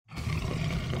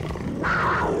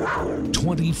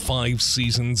25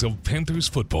 seasons of Panthers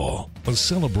football, a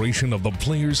celebration of the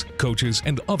players, coaches,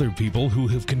 and other people who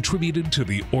have contributed to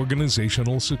the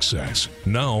organizational success.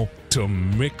 Now to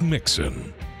Mick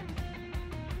Mixon.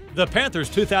 The Panthers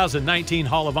 2019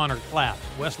 Hall of Honor class,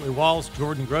 Wesley Walls,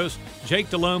 Jordan Gross, Jake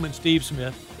Delhomme, and Steve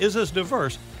Smith, is as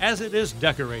diverse as it is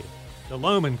decorated.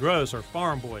 Delhomme and Gross are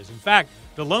farm boys. In fact,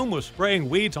 Delhomme was spraying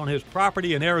weeds on his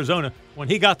property in Arizona when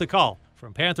he got the call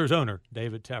from Panthers owner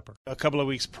David Tepper. A couple of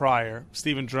weeks prior,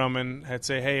 Stephen Drummond had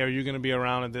said, hey, are you going to be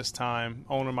around at this time?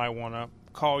 Owner might want to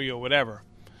call you or whatever.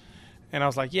 And I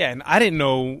was like, yeah. And I didn't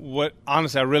know what,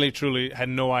 honestly, I really, truly had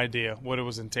no idea what it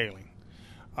was entailing.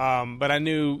 But I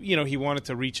knew, he wanted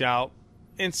to reach out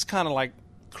and it's kind of like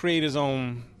create his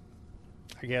own,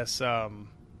 I guess,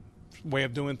 way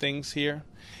of doing things here.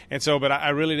 And so, but I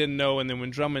really didn't know. And then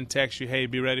when Drummond texts you, hey,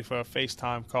 be ready for a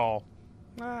FaceTime call,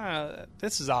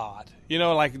 this is odd.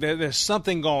 Like there's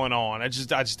something going on. I just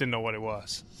didn't know what it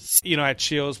was. I had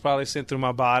chills probably sent through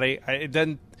my body.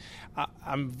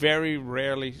 I'm very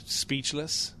rarely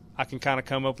speechless. I can kind of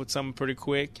come up with something pretty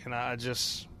quick, and I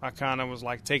kind of was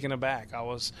like taken aback. I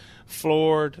was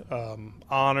floored,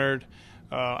 honored.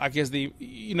 I guess the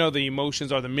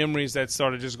emotions or the memories that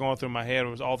started just going through my head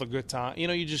was all the good time.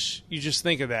 You just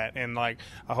think of that, and like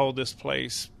I hold this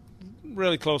place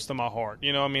really close to my heart.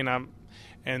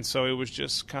 And so it was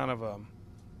just kind of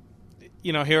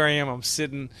here I am. I'm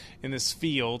sitting in this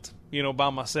field, by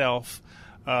myself.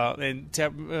 And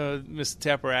Mr.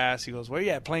 Tepper asked, he goes, where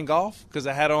you at, playing golf? Because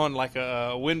I had on like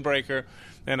a windbreaker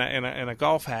and a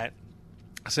golf hat.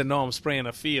 I said, no, I'm spraying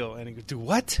a field. And he goes, do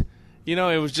what? It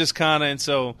was just kind of, and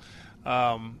so,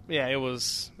 it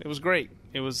was great.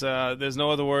 It was, there's no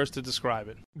other words to describe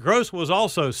it. Gross was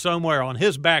also somewhere on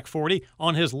his back 40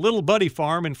 on his little buddy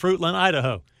farm in Fruitland,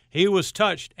 Idaho. He was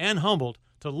touched and humbled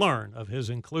to learn of his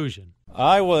inclusion.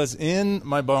 I was in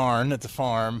my barn at the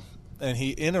farm, and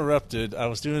he interrupted. I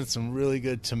was doing some really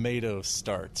good tomato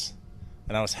starts,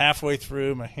 and I was halfway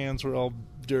through. My hands were all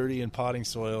dirty and potting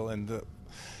soil, and the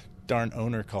darn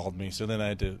owner called me. So then I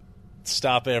had to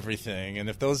stop everything. And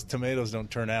if those tomatoes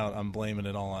don't turn out, I'm blaming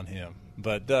it all on him.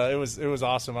 But it was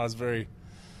awesome. I was very,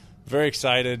 very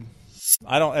excited.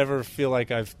 I don't ever feel like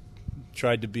I've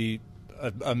tried to be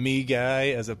a me guy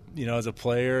as a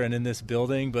player and in this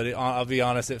building. But I'll be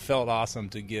honest, it felt awesome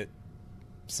to get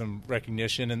some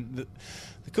recognition. And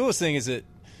the coolest thing is that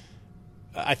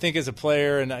I think as a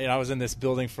player, and I was in this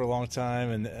building for a long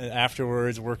time, and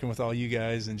afterwards working with all you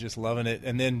guys and just loving it,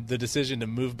 and then the decision to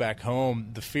move back home,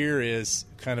 the fear is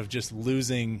kind of just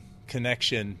losing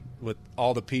connection with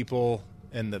all the people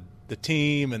and the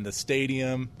team and the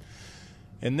stadium.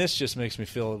 And this just makes me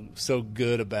feel so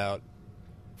good about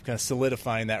kind of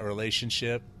solidifying that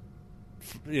relationship,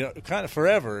 kind of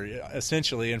forever,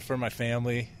 essentially, and for my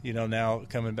family, now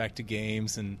coming back to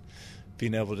games and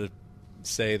being able to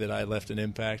say that I left an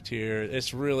impact here.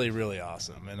 It's really, really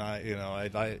awesome. And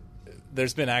I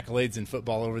there's been accolades in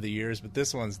football over the years, but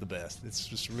this one's the best. It's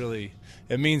just really,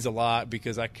 it means a lot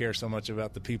because I care so much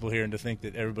about the people here, and to think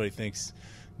that everybody thinks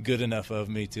good enough of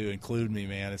me to include me,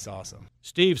 man, it's awesome.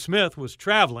 Steve Smith was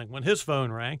traveling when his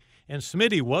phone rang, and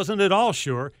Smitty wasn't at all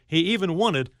sure he even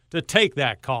wanted to take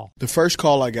that call. The first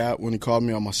call I got when he called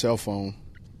me on my cell phone,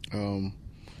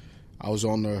 I was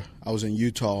in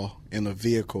Utah in a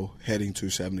vehicle heading to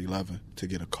 7-Eleven to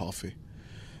get a coffee.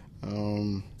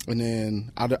 And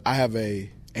then I have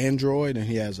a Android and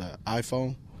he has an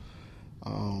iPhone.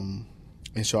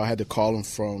 And so I had to call him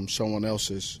from someone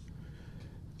else's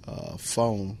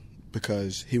phone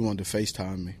because he wanted to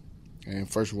FaceTime me. And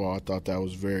first of all, I thought that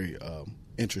was very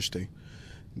interesting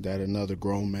that another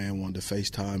grown man wanted to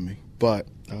FaceTime me. But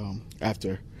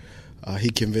after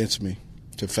he convinced me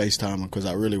to FaceTime him, because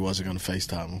I really wasn't going to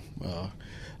FaceTime him.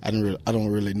 I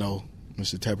don't really know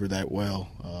Mr. Tepper that well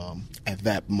at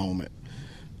that moment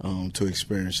to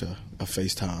experience a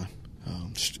FaceTime.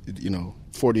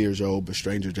 40 years old, but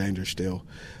stranger danger still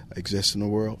exists in the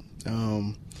world.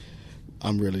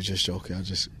 I'm really just joking. I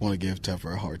just want to give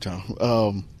Tepper a hard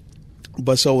time.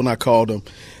 But so when I called him,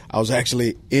 I was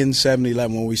actually in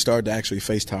 7-Eleven when we started to actually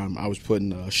FaceTime. I was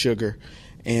putting sugar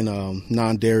and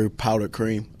non-dairy powdered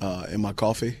cream in my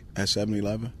coffee at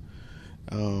 7-Eleven,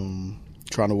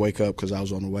 trying to wake up because I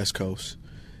was on the West Coast.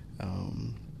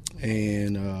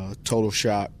 And total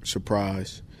shock,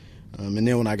 surprise. And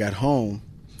then when I got home,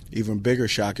 even bigger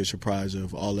shock and surprise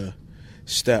of all the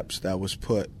steps that was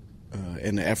put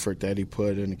and the effort that he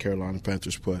put and the Carolina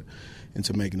Panthers put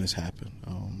into making this happen.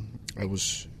 I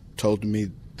was told to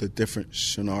me the different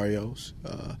scenarios.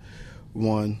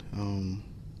 One,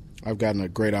 I've gotten a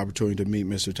great opportunity to meet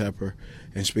Mr. Tepper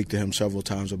and speak to him several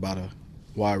times about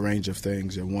wide range of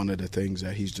things, and one of the things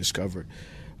that he's discovered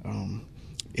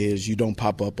is you don't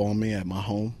pop up on me at my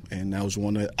home, and that was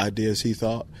one of the ideas he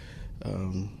thought.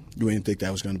 We didn't think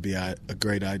that was going to be a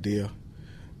great idea,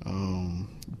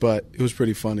 but it was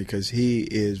pretty funny because he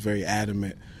is very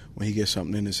adamant when he gets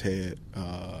something in his head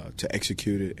to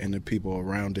execute it, and the people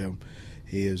around him,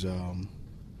 he is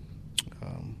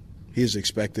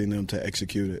expecting them to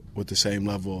execute it with the same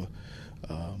level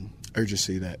of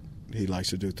urgency that he likes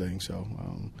to do things. So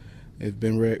it's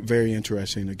been very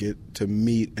interesting to get to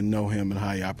meet and know him and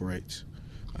how he operates.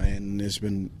 And it's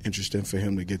been interesting for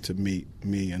him to get to meet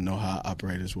me and know how I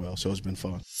operate as well. So it's been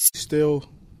fun. Still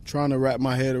trying to wrap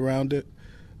my head around it,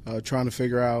 trying to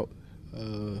figure out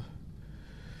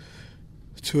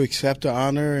to accept the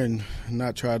honor and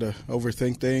not try to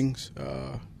overthink things.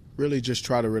 Really just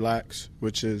try to relax,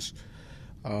 which is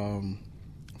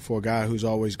for a guy who's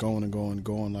always going and going and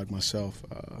going like myself,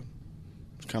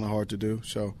 it's kind of hard to do.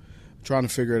 So trying to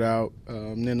figure it out.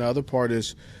 And then the other part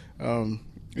is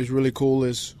really cool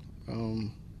is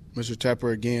Mr.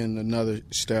 Tepper, again, another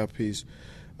step. He's,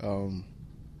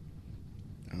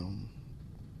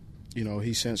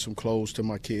 he sent some clothes to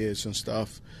my kids and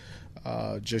stuff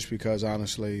just because,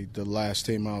 honestly, the last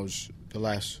team I was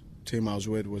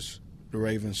with was the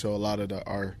Ravens, so a lot of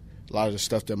the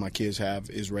stuff that my kids have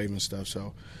is Raven stuff.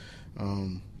 So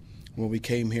when we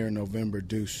came here in November,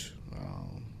 Deuce,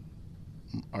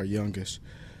 our youngest,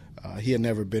 he had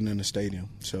never been in a stadium,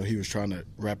 so he was trying to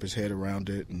wrap his head around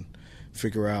it and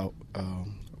figure out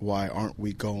why aren't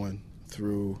we going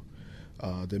through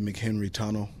the McHenry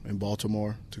Tunnel in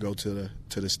Baltimore to go to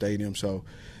the stadium. So,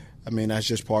 I mean, that's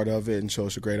just part of it, and so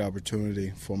it's a great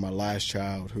opportunity for my last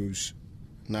child, who's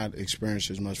not experienced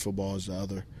as much football as the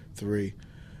other three,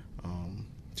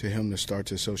 to him to start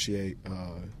to associate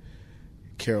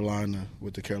Carolina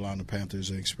with the Carolina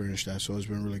Panthers and experience that. So it's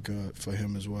been really good for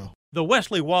him as well. The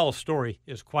Wesley Walls story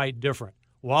is quite different.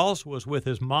 Walls was with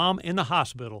his mom in the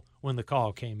hospital when the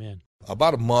call came in.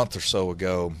 About a month or so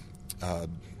ago,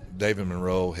 David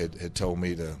Monroe had told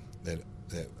me that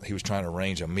he was trying to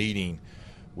arrange a meeting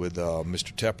with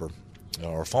Mr. Tepper,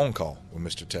 or a phone call with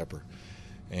Mr. Tepper.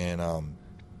 And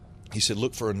he said,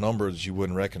 look for a number that you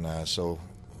wouldn't recognize. So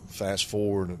fast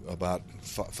forward about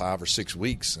 5 or 6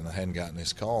 weeks, and I hadn't gotten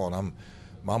this call. And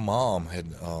my mom had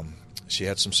she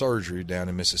had some surgery down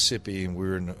in Mississippi,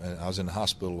 and I was in the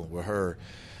hospital with her,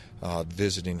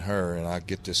 visiting her, and I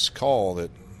get this call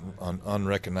that an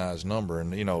unrecognized number.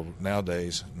 And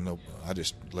nowadays, I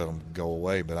just let them go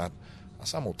away. But I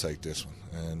said, I'm gonna take this one,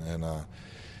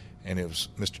 and it was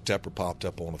Mr. Tepper popped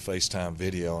up on a FaceTime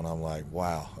video, and I'm like,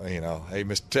 wow, hey,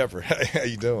 Mr. Tepper, how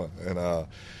you doing? And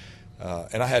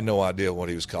I had no idea what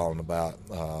he was calling about,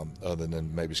 other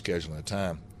than maybe scheduling a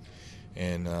time.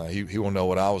 And he wanted to know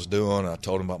what I was doing. I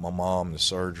told him about my mom, the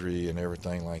surgery, and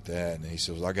everything like that. And he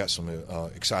said, well, I got some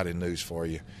exciting news for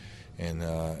you. And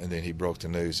then he broke the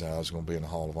news that I was going to be in the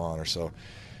Hall of Honor. So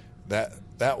that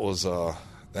was a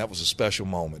special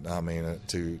moment. I mean,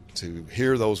 to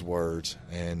hear those words,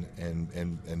 and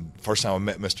first time I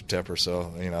met Mr. Tepper,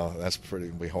 so that's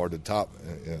be hard to top.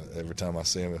 Every time I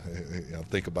see him, I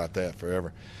think about that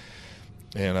forever.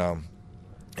 And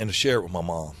to share it with my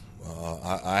mom,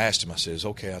 I asked him. I said, "It's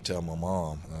okay, I tell my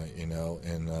mom,"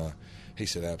 and he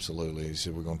said, "Absolutely." He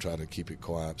said, "We're going to try to keep it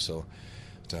quiet." So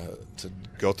to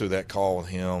go through that call with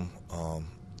him,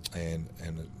 and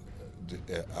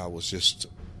I was just.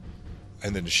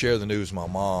 And then to share the news with my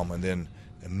mom, and then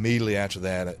immediately after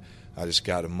that, I just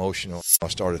got emotional. I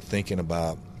started thinking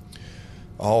about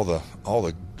all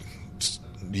the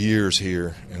years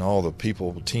here, and all the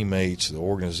people, teammates, the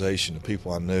organization, the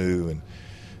people I knew, and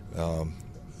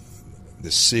the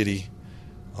city,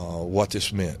 what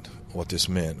this meant,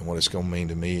 and what it's going to mean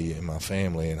to me and my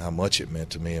family, and how much it meant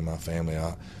to me and my family.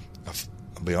 I'll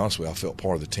be honest with you, I felt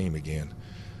part of the team again.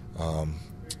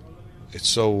 It's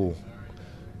so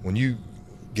when you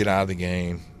get out of the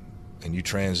game and you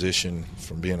transition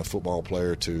from being a football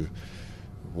player to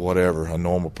whatever, a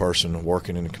normal person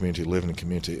working in the community, living in the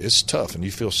community, it's tough, and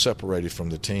you feel separated from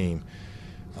the team.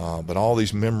 But all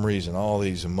these memories and all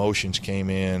these emotions came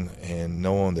in, and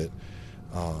knowing that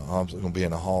I was going to be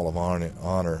in the Hall of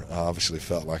Honor, I obviously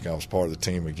felt like I was part of the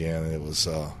team again, and it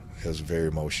was very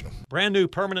emotional. Brand new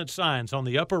permanent signs on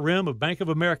the upper rim of Bank of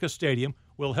America Stadium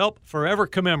will help forever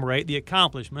commemorate the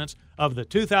accomplishments of the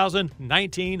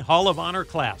 2019 Hall of Honor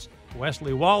class: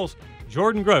 Wesley Walls,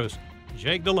 Jordan Gross,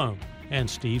 Jake Delhomme, and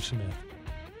Steve Smith.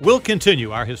 We'll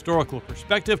continue our historical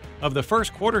perspective of the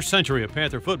first quarter century of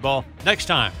Panther football next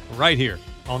time, right here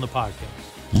on the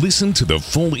podcast. Listen to the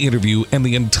full interview and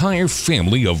the entire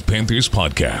family of Panthers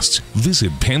podcasts.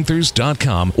 Visit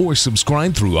Panthers.com or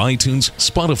subscribe through iTunes,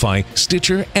 Spotify,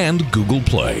 Stitcher, and Google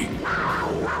Play.